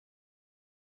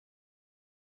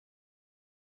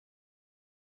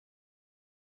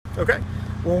Okay.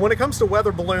 Well, when it comes to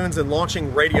weather balloons and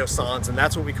launching radiosondes, and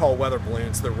that's what we call weather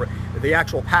balloons, the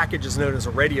actual package is known as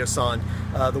a radiosonde.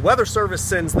 The Weather Service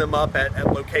sends them up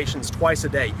at locations twice a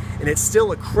day, and it's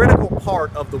still a critical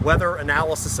part of the weather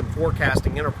analysis and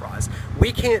forecasting enterprise.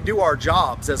 We can't do our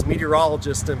jobs as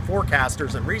meteorologists and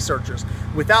forecasters and researchers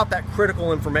without that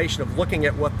critical information of looking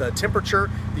at what the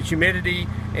temperature, the humidity,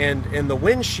 and the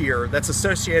wind shear that's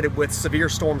associated with severe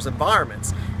storms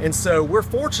environments. And so we're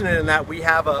fortunate in that we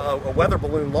have a weather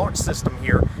balloon launch system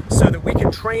here so that we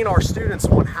can train our students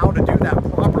on how to do that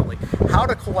properly, how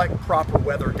to collect proper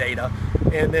weather data,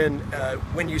 and then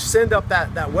when you send up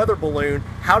that weather balloon,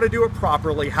 how to do it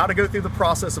properly, how to go through the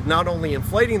process of not only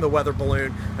inflating the weather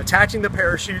balloon, attaching the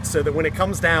parachute so that when it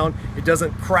comes down, it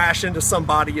doesn't crash into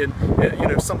somebody in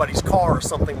somebody's car or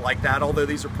something like that, although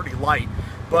these are pretty light.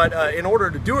 But in order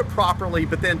to do it properly,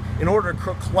 but then in order to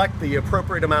collect the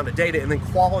appropriate amount of data and then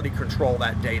quality control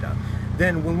that data.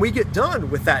 Then when we get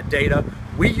done with that data,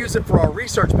 we use it for our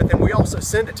research, but then we also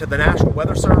send it to the National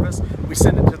Weather Service, we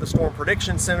send it to the Storm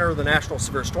Prediction Center, the National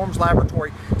Severe Storms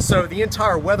Laboratory, so the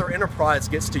entire weather enterprise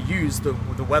gets to use the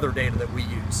weather data that we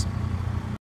use.